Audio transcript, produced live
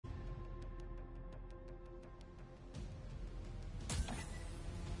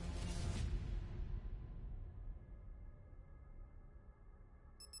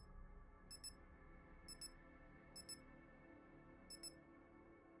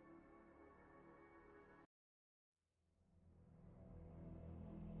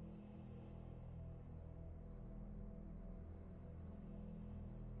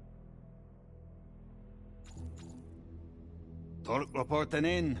Reporten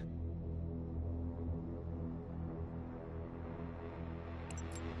in.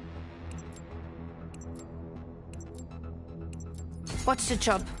 What's the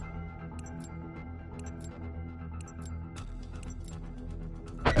job?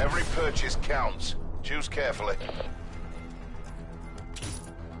 Every purchase counts. Choose carefully.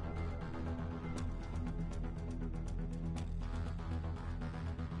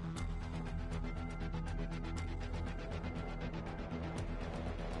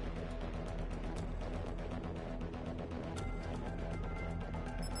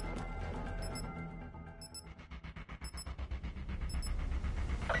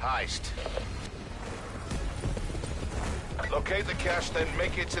 Heist. Locate the cache, then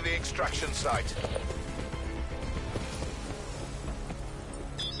make it to the extraction site.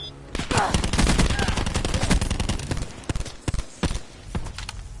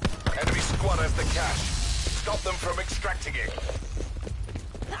 Enemy squad has the cache. Stop them from extracting it.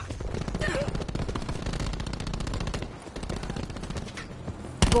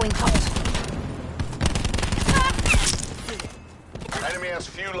 Going hot. Enemy has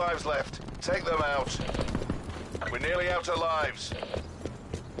few lives left. Take them out. We're nearly out of lives.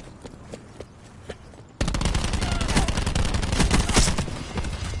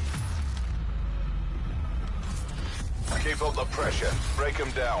 Keep up the pressure. Break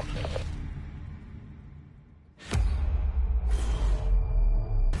them down.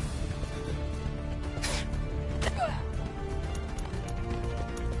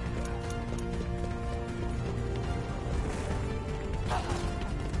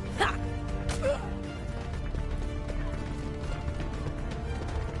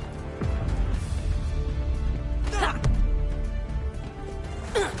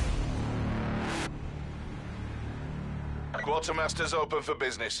 Quartermaster's open for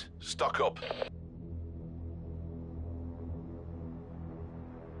business. Stock up.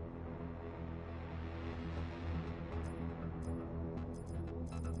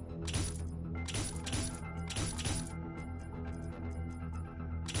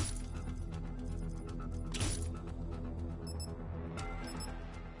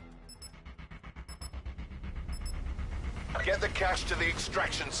 Get the cache to the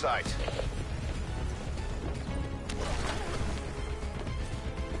extraction site.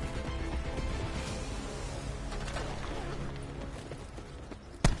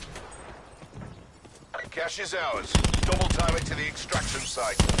 Cache is ours. Double time it to the extraction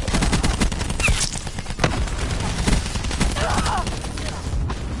site.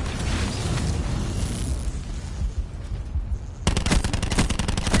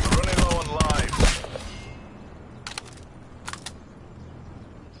 Running low on lives.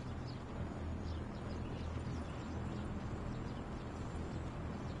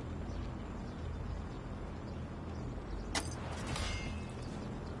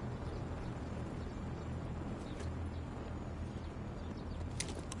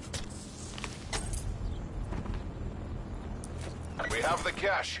 We have the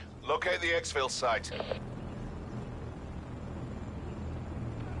cache. Locate the exfil site.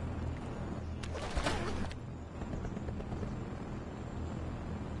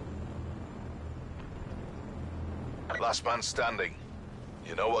 Last man standing.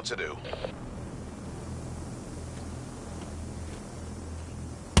 You know what to do.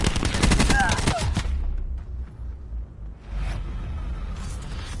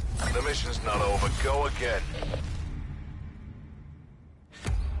 The mission's not over. Go again.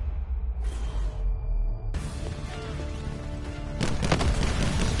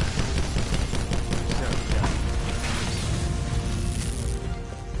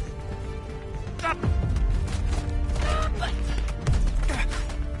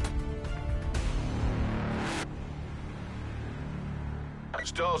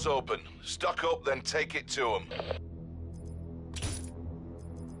 Store's open. Stock up, then take it to them.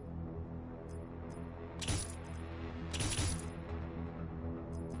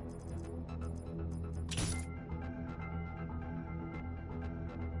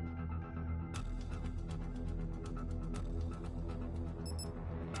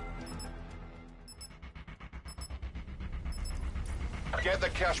 Get the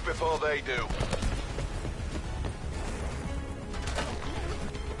cash before they do.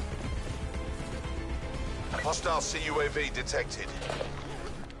 Hostile CUAV detected.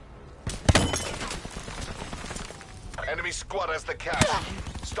 Enemy squad has the cash.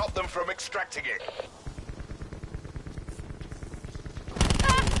 Stop them from extracting it.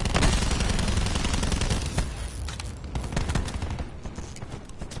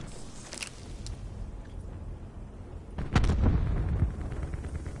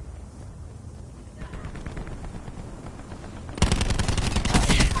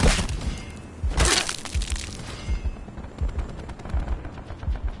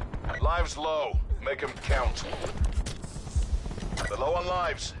 Lives low. Make them count. They're low on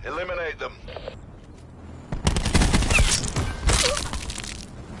lives. Eliminate them.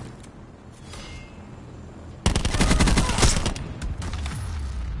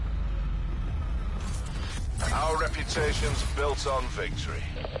 Our reputation's built on victory.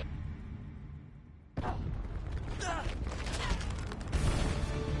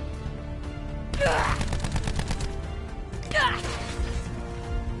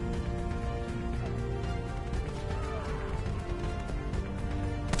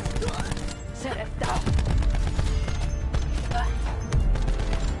 Set it down.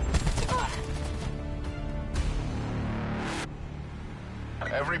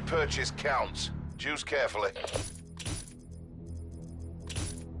 Every purchase counts. Choose carefully.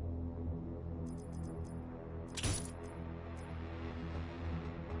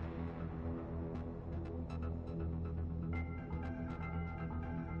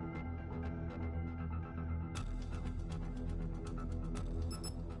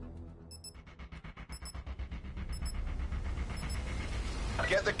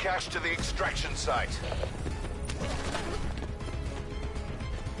 Get the cash to the extraction site.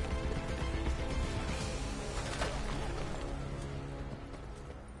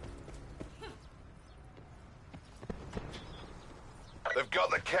 They've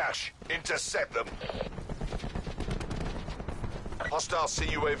got the cash. Intercept them. Hostile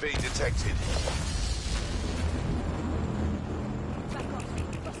CUAV detected.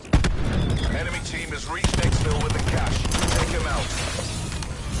 Enemy team has reached exfil with the cash. Take him out.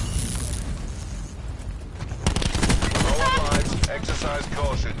 Roll on lines. Exercise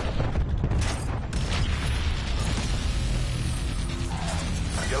caution.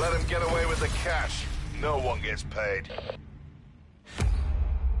 You let him get away with the cash. No one gets paid.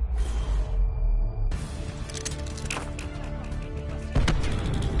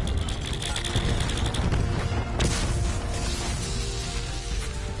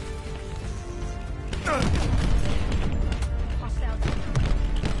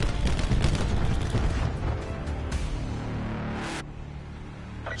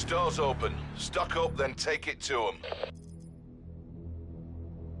 Doors open. Stock up, then take it to them.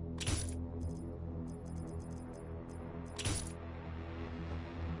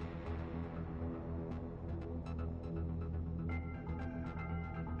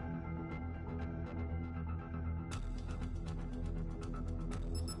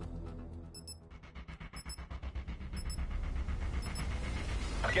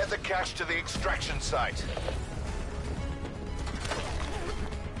 Get the cash to the extraction site.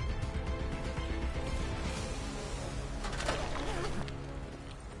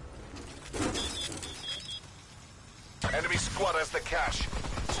 Enemy squad has the cash.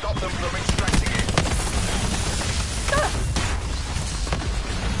 Stop them from extracting it.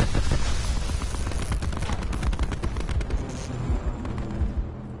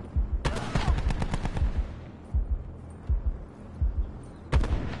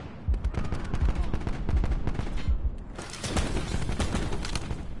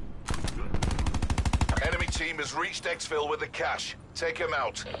 Enemy team has reached exfil with the cash. Take him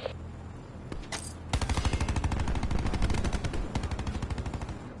out.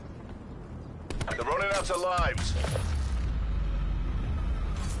 They're running out of lives.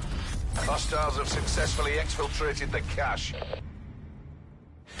 Hostiles have successfully exfiltrated the cache.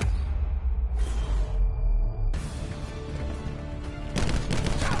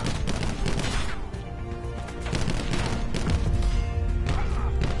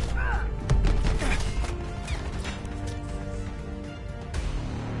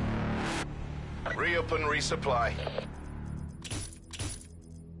 Re-up and resupply.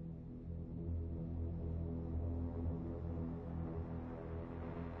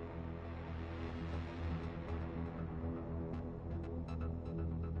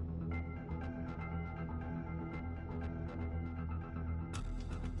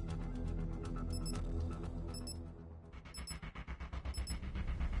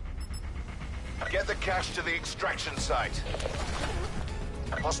 Get the cash to the extraction site.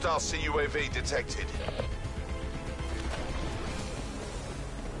 Hostile CUAV detected.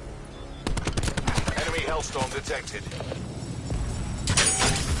 Enemy Hellstorm detected.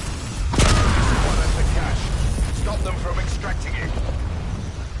 One has the cash. Stop them from extracting it.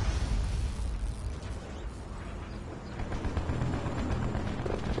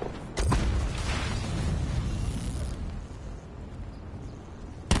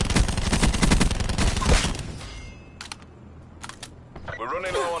 We're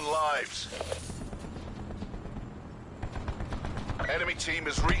running low on lives. Enemy team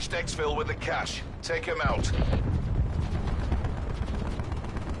has reached exfil with the cash. Take him out.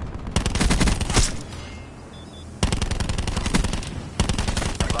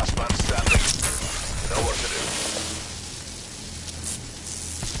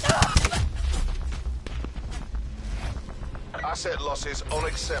 Asset losses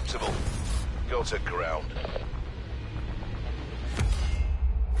unacceptable. Go to ground.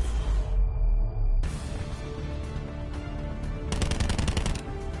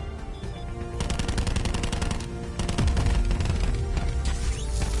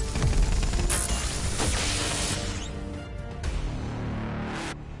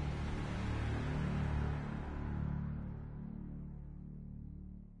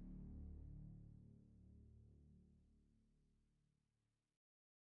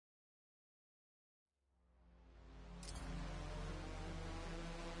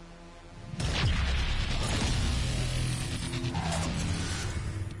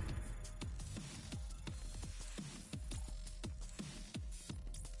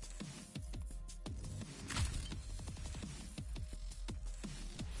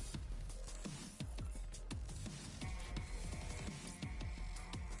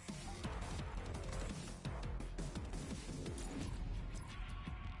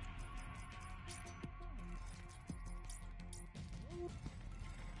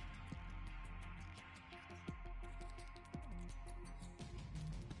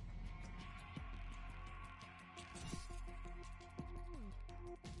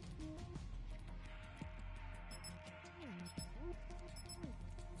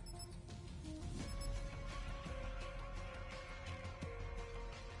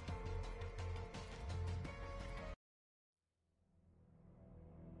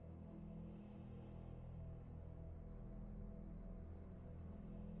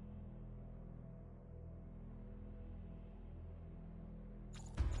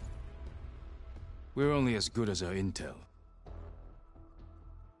 We're only as good as our intel.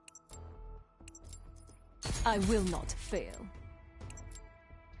 I will not fail.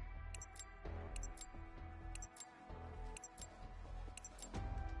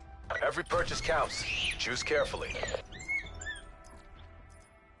 Every purchase counts. Choose carefully.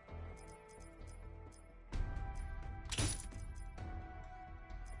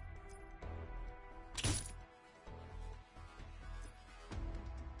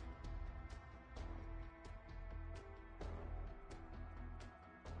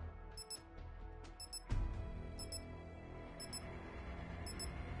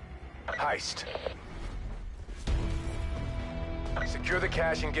 Heist. Secure the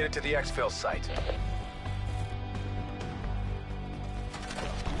cash and get it to the exfil site.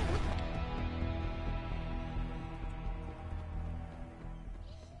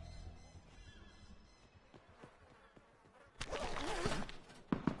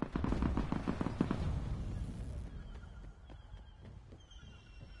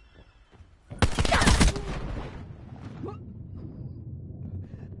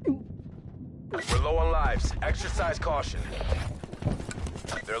 We're low on lives. Exercise caution.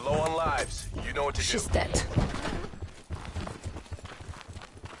 They're low on lives. You know what to do. She's dead.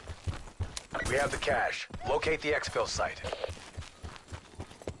 We have the cash. Locate the exfil site.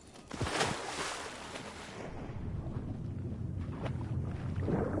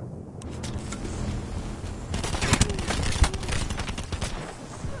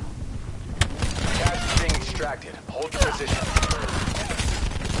 Cash is being extracted. Hold your position.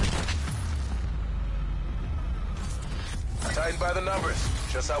 Tighten by the numbers.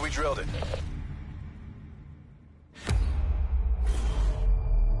 Just how we drilled it.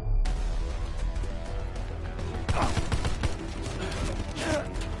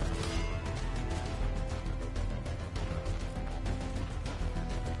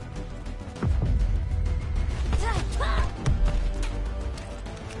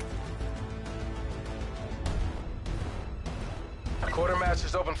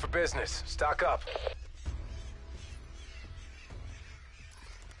 Quartermaster's open for business. Stock up.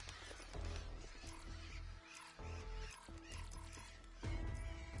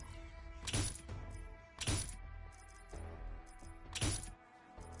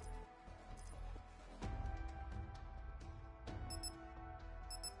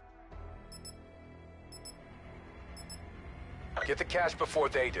 Get the cash before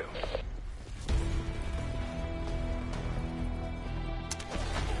they do.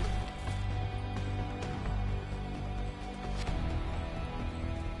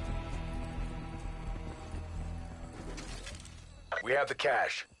 We have the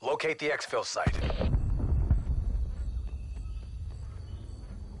cash. Locate the exfil site.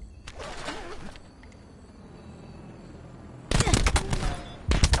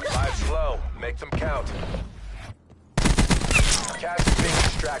 Lives low. Make them count. Cash is being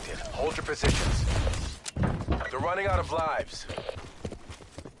extracted. Hold your positions. They're running out of lives.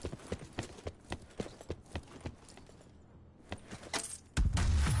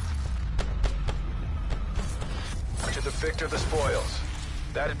 To to the victor the spoils.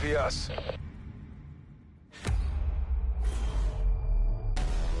 That'd be us.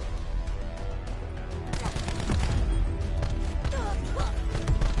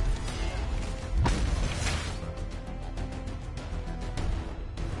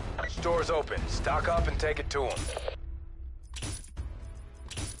 Store's open. Stock up and take it to them.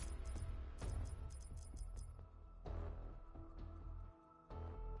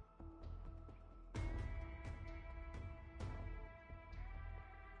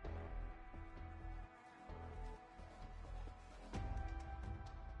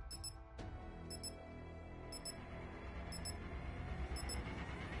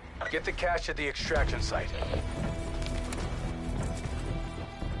 Get the cash at the extraction site.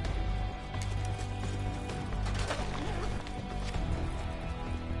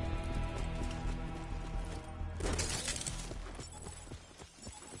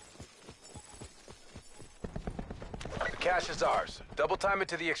 The cash is ours. Double time it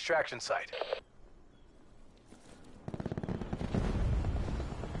to the extraction site.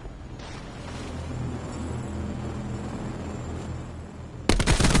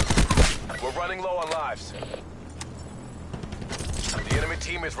 We're running low on lives. The enemy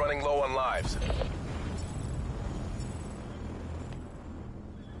team is running low on lives.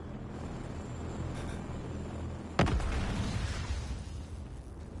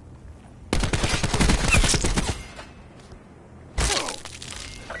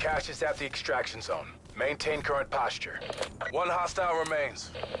 Cash is at the extraction zone. Maintain current posture. One hostile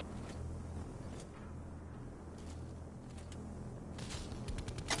remains.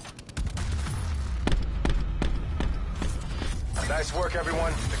 Nice work,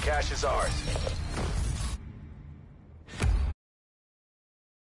 everyone. The cash is ours.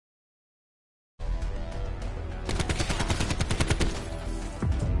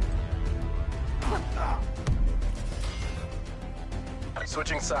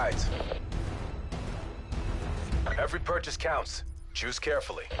 Switching sides. Every purchase counts. Choose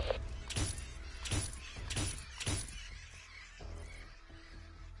carefully.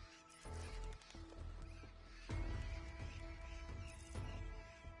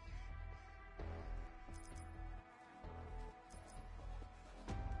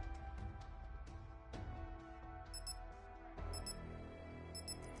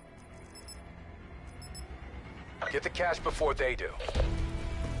 Get the cash before they do.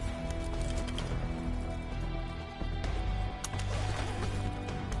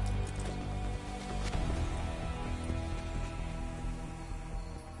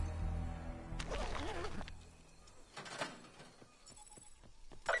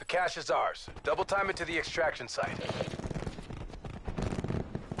 The cash is ours. Double time it to the extraction site.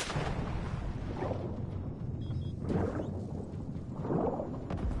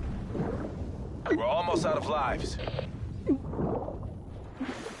 We're almost out of lives.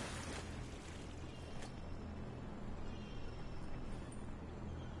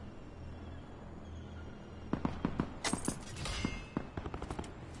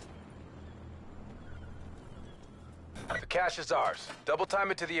 The cash is ours. Double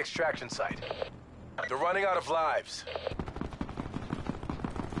time it to the extraction site. They're running out of lives.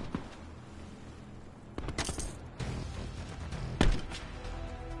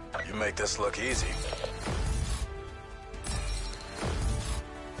 You make this look easy.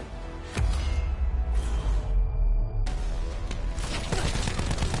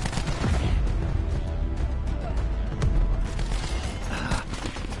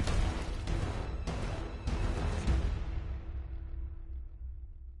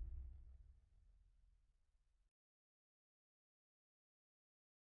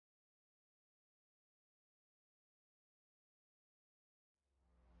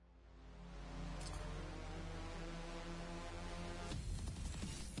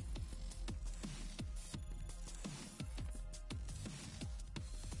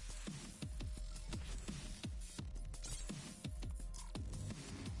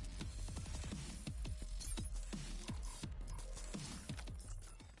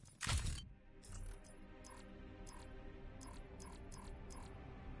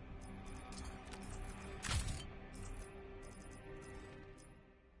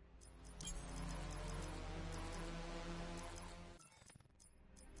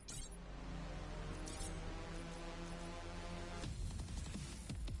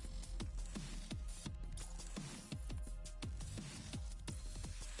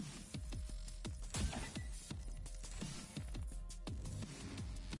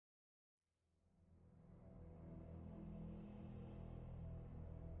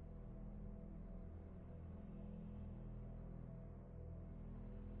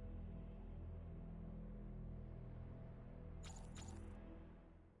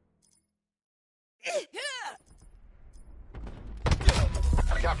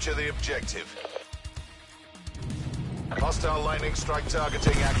 Capture the objective. Hostile lightning strike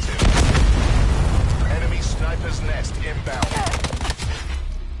targeting active. Enemy sniper's nest inbound.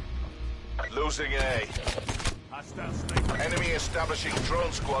 Losing A. Enemy establishing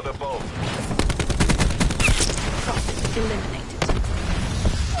drone squad above. Eliminated.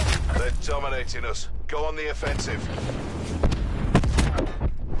 They're dominating us. Go on the offensive.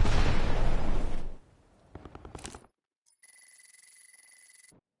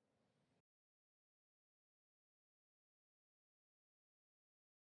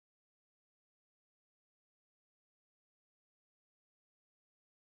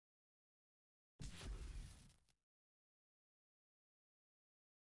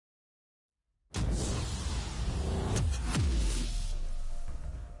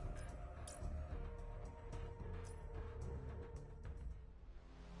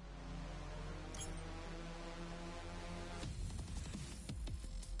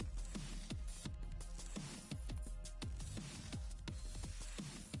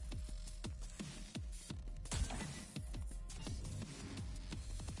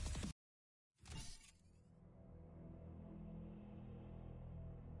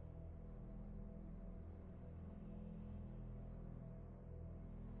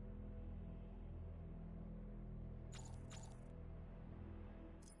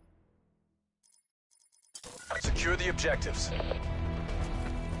 Secure the objectives.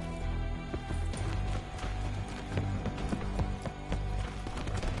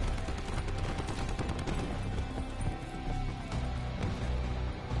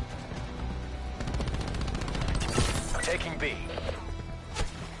 Taking B.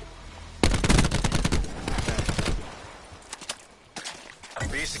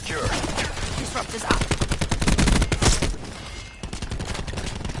 B secure. Disruptors up.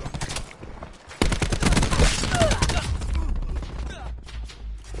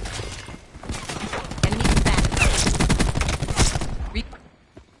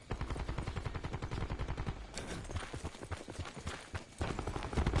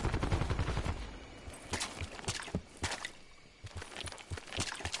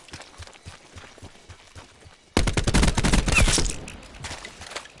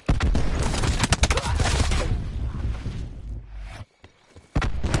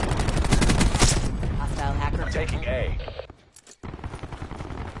 Taking A.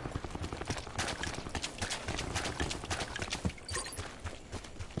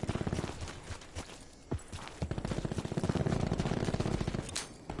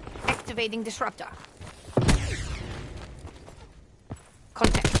 Activating disruptor.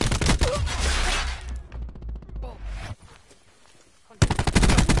 Contact.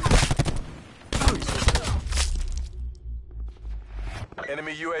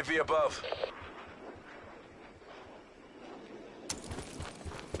 Enemy UAV above.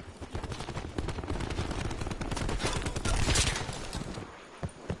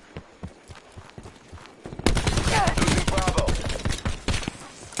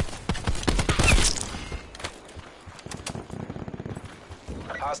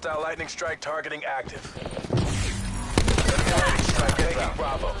 Hostile lightning strike targeting active. Enemy lightning strike taking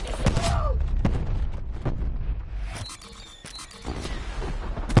Bravo.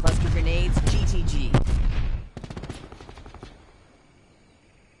 Cluster grenades, GTG.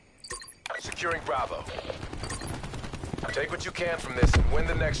 Securing Bravo. Take what you can from this and win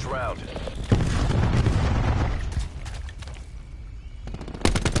the next round.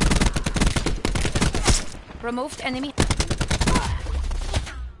 Removed enemy.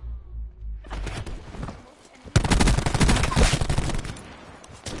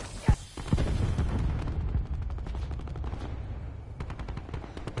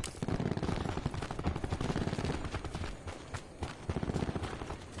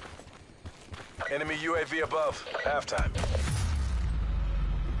 Enemy UAV above. Halftime.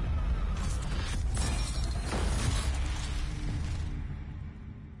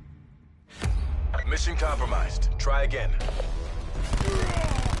 Mission compromised. Try again.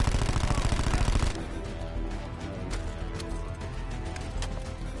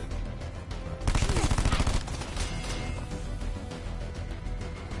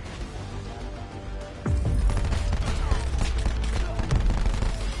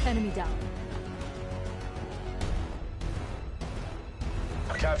 Enemy down.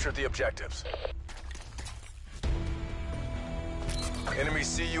 Capture the objectives. Enemy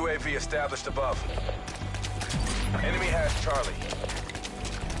CUAV established above. Enemy has Charlie.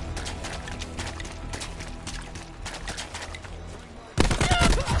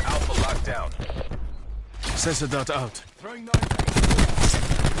 Alpha locked down. Sensor dot out.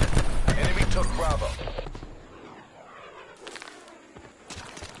 Enemy took Bravo.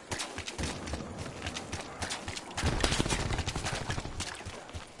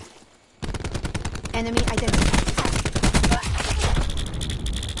 Enemy identified.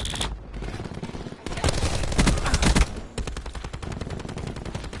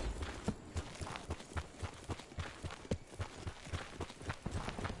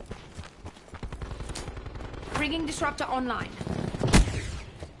 Bringing disruptor online.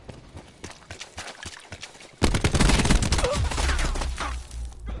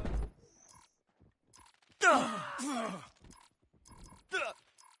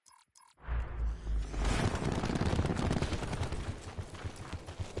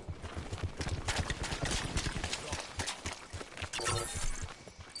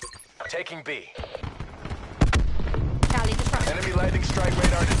 Taking B. Tally disruptor. Enemy lightning strike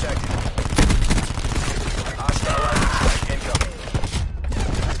radar detected. Hostile lightning strike incoming.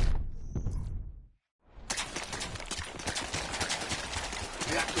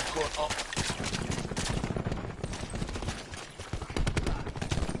 Reactor core up.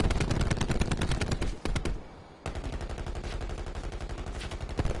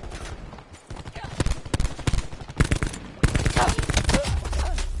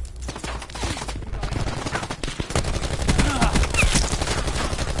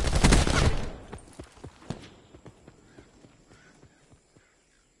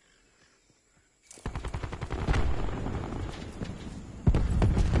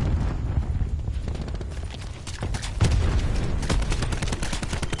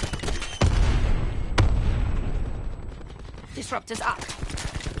 Disruptors up.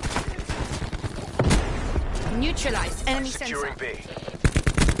 Neutralize enemy Securing sensor. B.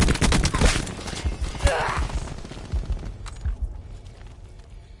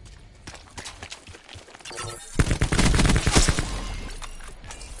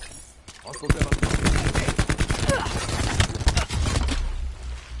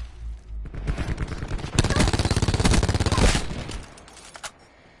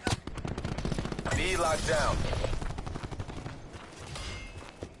 B locked down.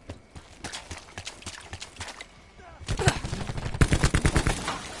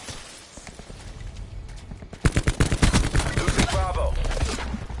 Losing Bravo.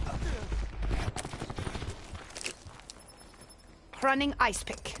 Running ice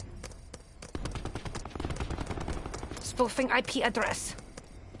pick. Spoofing IP address.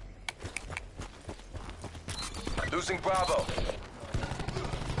 Losing Bravo.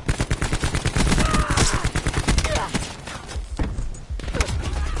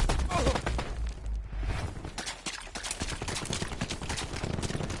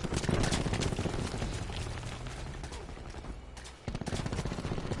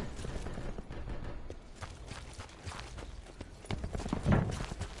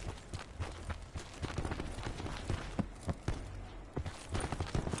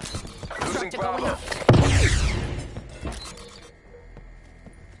 Losing Disruptor going Bravo. up.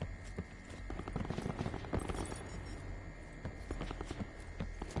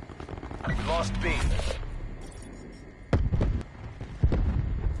 We lost B.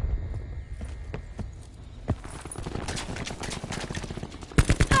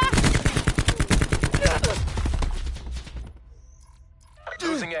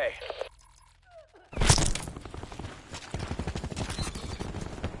 Losing A.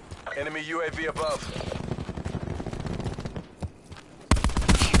 Enemy UAV above.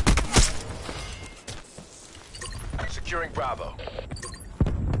 Securing Bravo.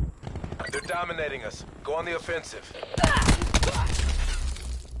 They're dominating us. Go on the offensive.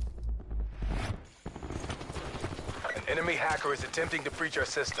 An enemy hacker is attempting to breach our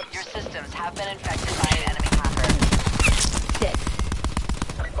systems. Your systems have been infected by an enemy hacker. Dead.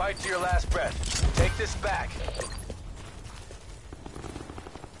 Fight to your last breath. Take this back.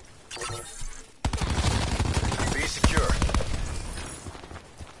 Be secure.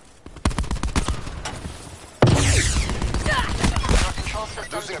 Your control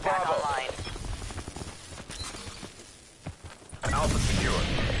systems Losing are back Bravo. online. Alpha secure.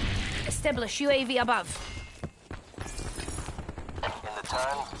 Establish UAV above. In the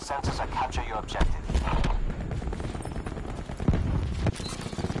turn, sensors are capture your objective.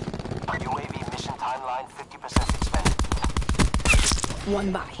 UAV mission timeline 50% expended.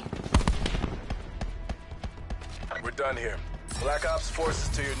 One by. We're done here. Black Ops forces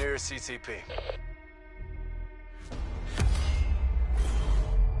to your nearest CCP.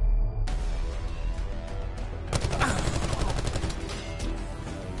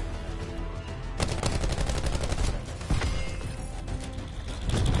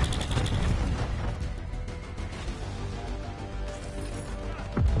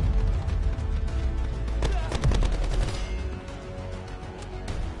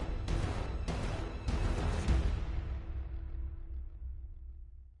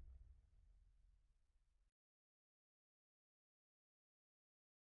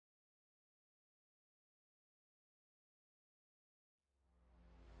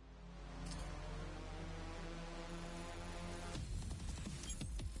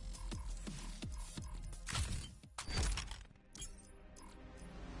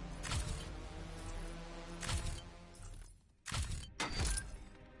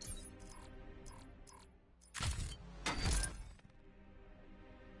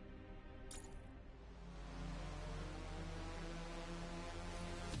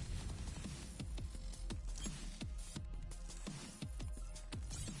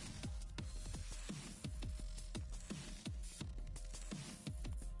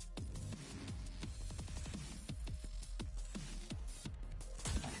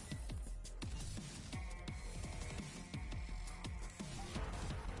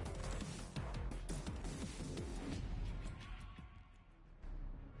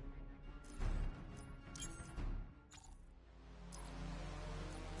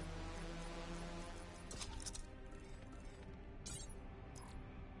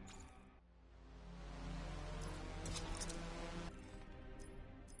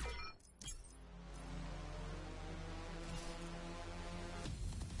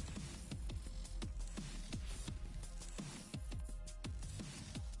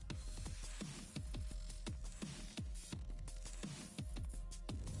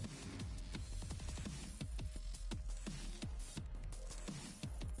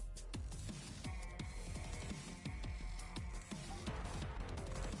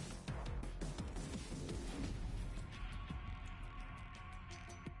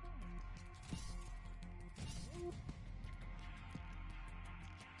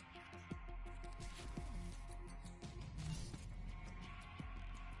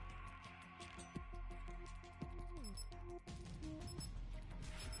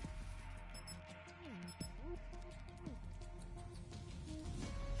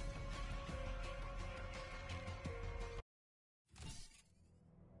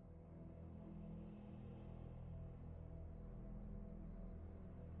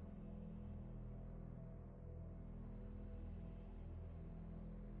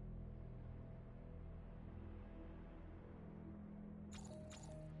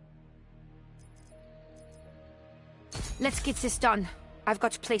 Let's get this done. I've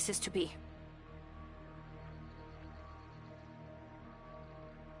got places to be.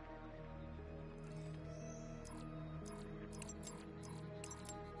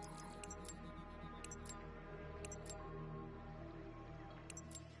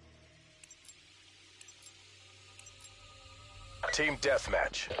 Team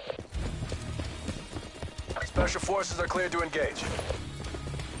deathmatch. Special forces are cleared to engage.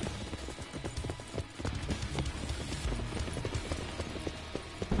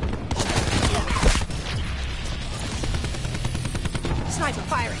 Sniper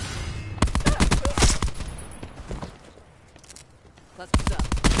firing. Clusters up.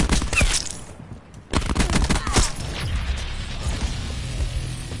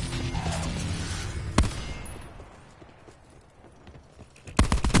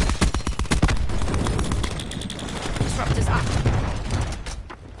 Disruptors up.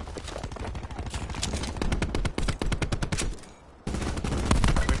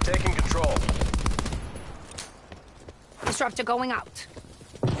 We've taken control. Disruptor going out.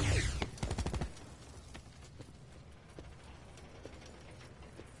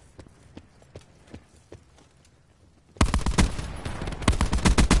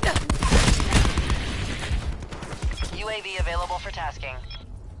 UAV available for tasking.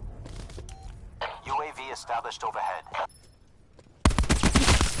 UAV established overhead.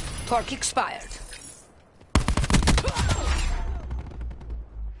 Torque expired.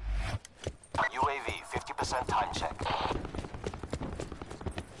 UAV 50% time check.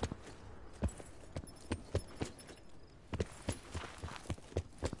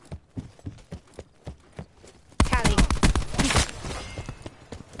 Tally.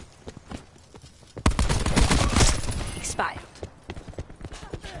 Expired.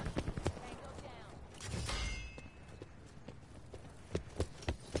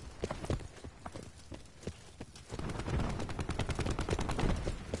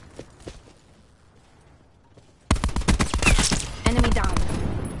 Enemy down.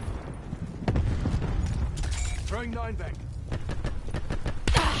 Throwing 9 back.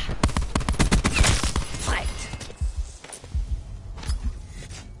 Flanked.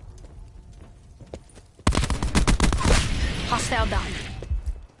 Hostile down.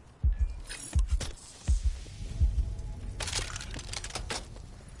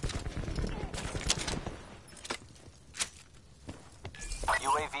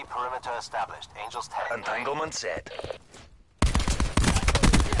 UAV perimeter established. Angels 10. Entanglement set.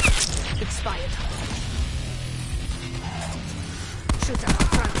 Expired. Shooter up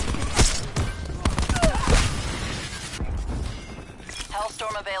front.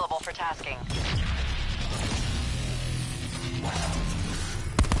 Hellstorm available for tasking.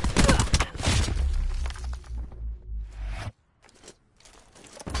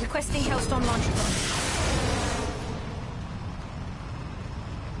 Requesting Hellstorm launcher drone.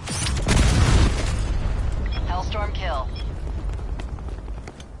 Hellstorm kill.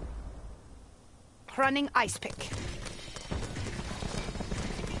 Running ice pick.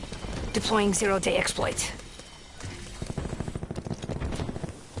 Deploying zero-day exploit.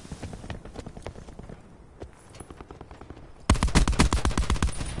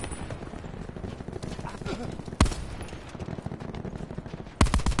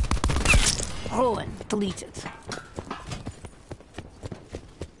 Ruin deleted.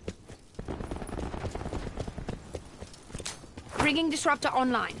 Bringing disruptor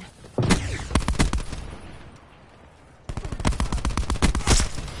online.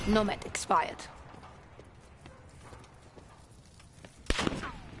 Nomad expired.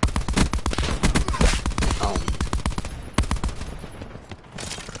 Owned.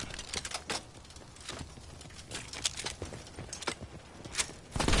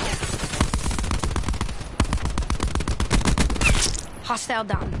 Hostile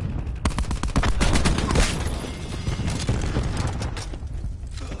down.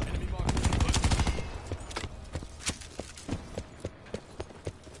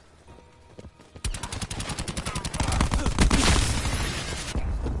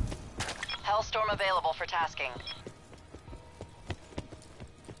 Hellstorm available for tasking.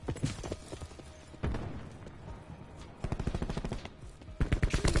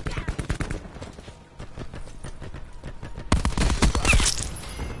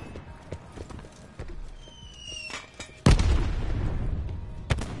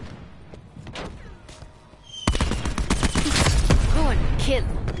 Ruin kill.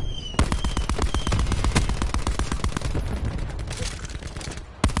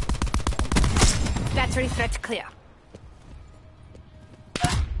 Battery threat clear.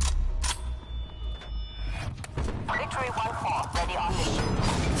 Victory 1-4. Ready on mission.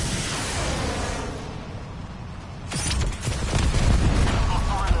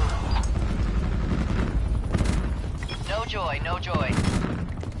 joy, no joy.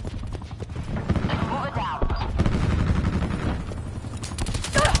 Move it down.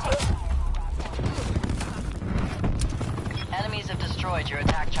 Enemies have destroyed your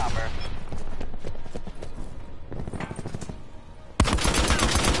attack chopper.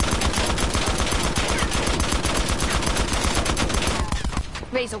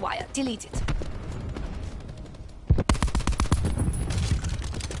 Razor wire, delete it.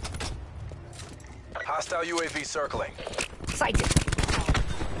 Hostile UAV circling. Sighted.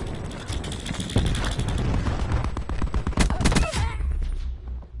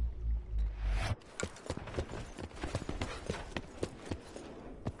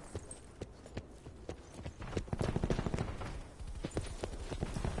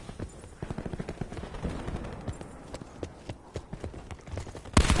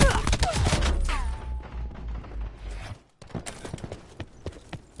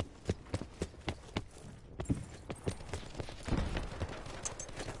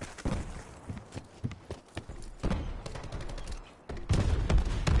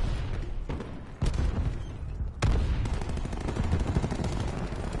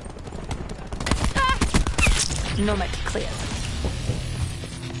 Nomad clear.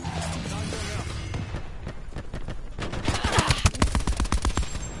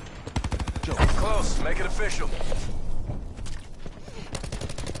 Close, make it official.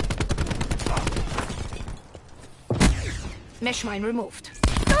 Mesh mine removed.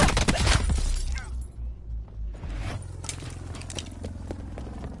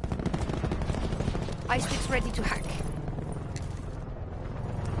 Ice sticks ready to hack.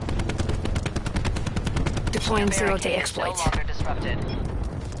 Deploying zero-day exploit. No longer disrupted.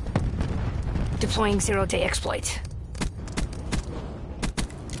 Deploying zero-day exploit.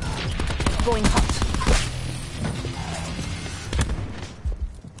 Going hot.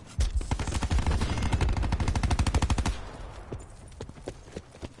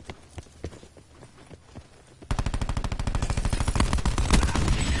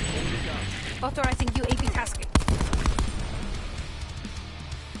 Authorizing UAV tasking.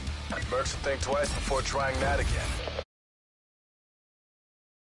 Mercs will think twice before trying that again.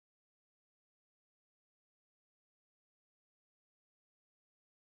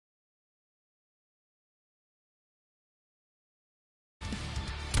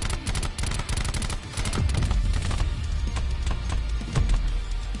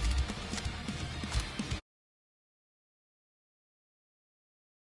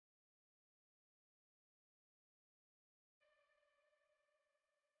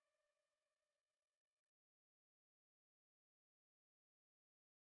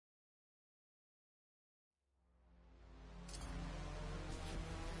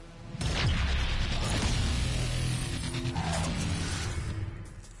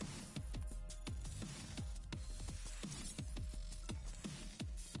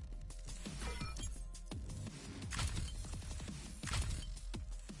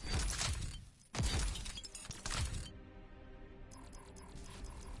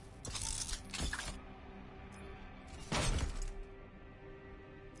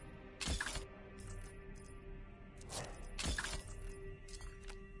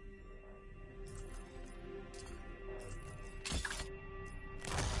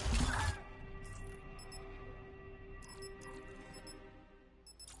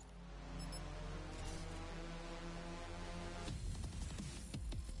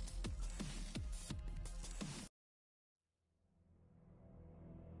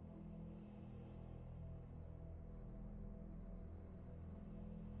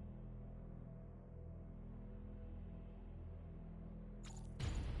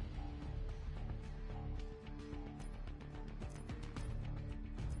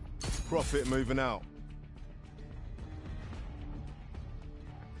 Profit moving out.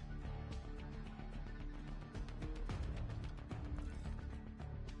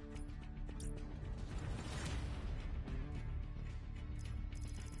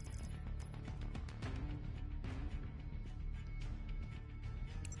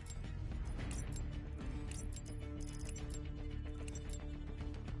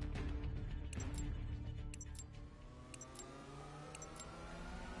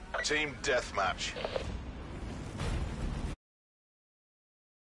 Team deathmatch.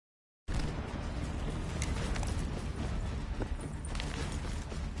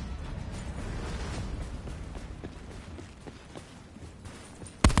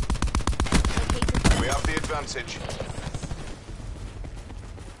 We have the advantage.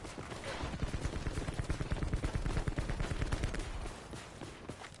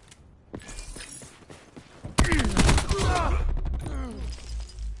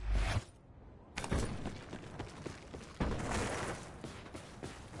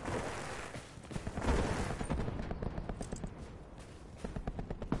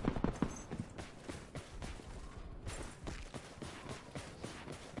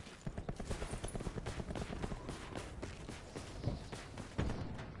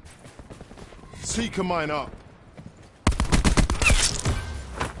 Seeker mine up.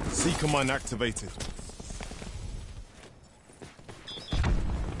 Seeker mine activated.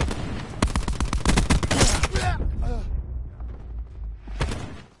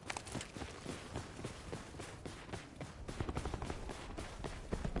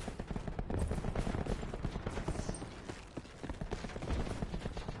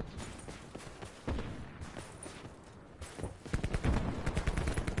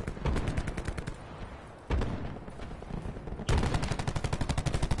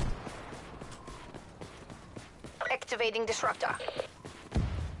 Activating disruptor.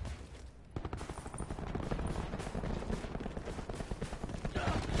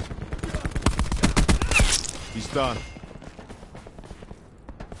 He's done.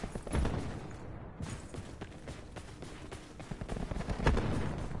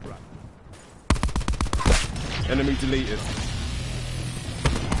 Enemy deleted.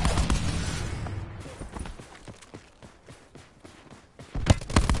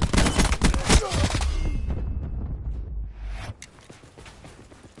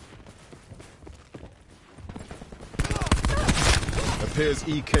 Appears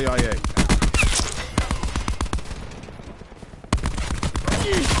EKIA.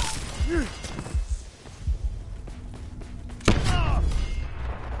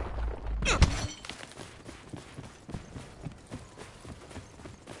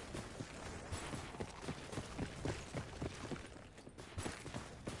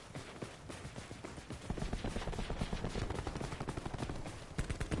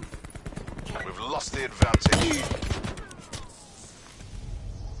 We've lost the advantage.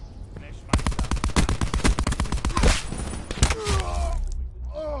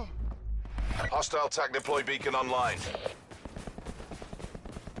 Hostile TAC deploy beacon online.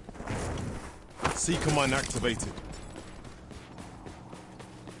 Seeker mine activated.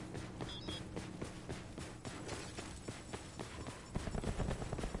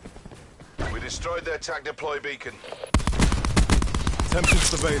 We destroyed their TAC deploy beacon.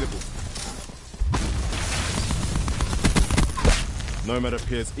 Tempest available. Nomad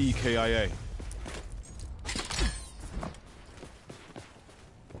appears EKIA.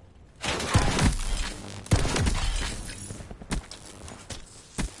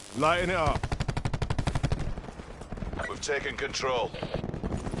 Lighting it up. We've taken control.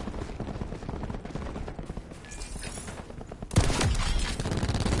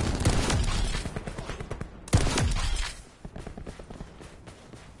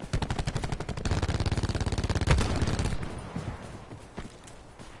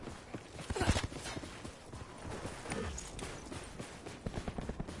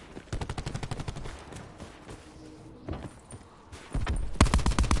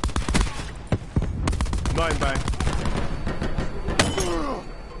 Nine bang.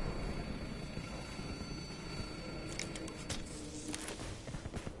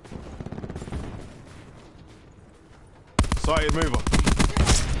 Sighted mover.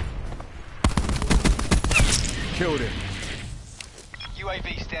 Killed him.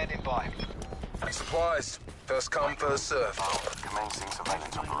 UAV standing by. Supplies. First come, first serve. Commencing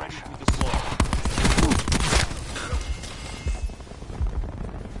surveillance operation.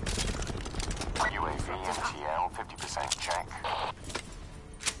 UAV MTL 50% check.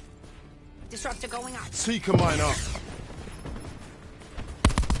 Disruptor going up. Seeker mine up.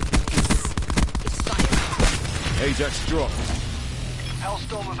 It's fired. Ajax dropped.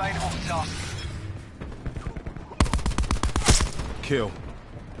 Hellstorm available for task. Kill.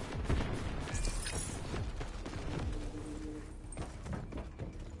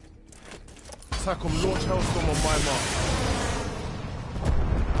 Attack on launch Hellstorm on my mark.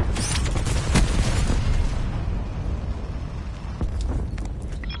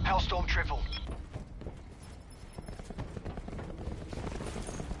 Hellstorm triple.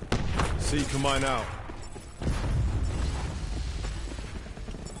 Seeker mine out.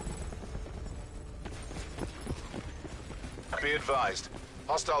 Be advised.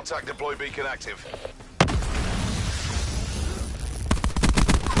 Hostile TAC deploy beacon active.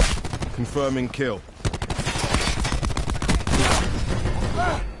 Confirming kill.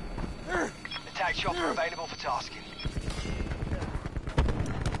 Attack chopper available for tasking.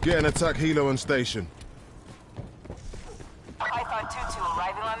 Get an attack helo on station. Python 2-2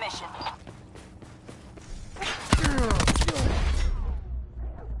 arriving on mission.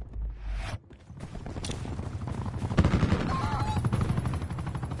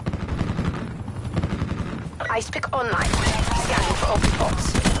 Ice pick online. Scanning for open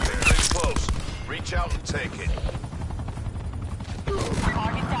ports. Things close. Reach out and take it.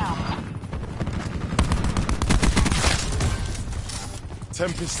 Target down.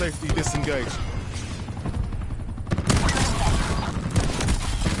 Tempest safety disengaged.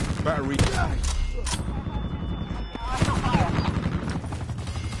 Battery.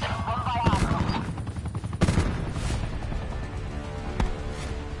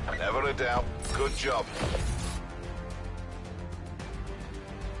 Never a doubt. Good job.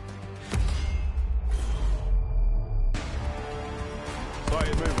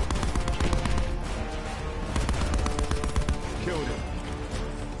 Started moving. Killed him.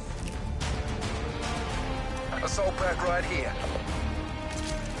 Assault pack right here.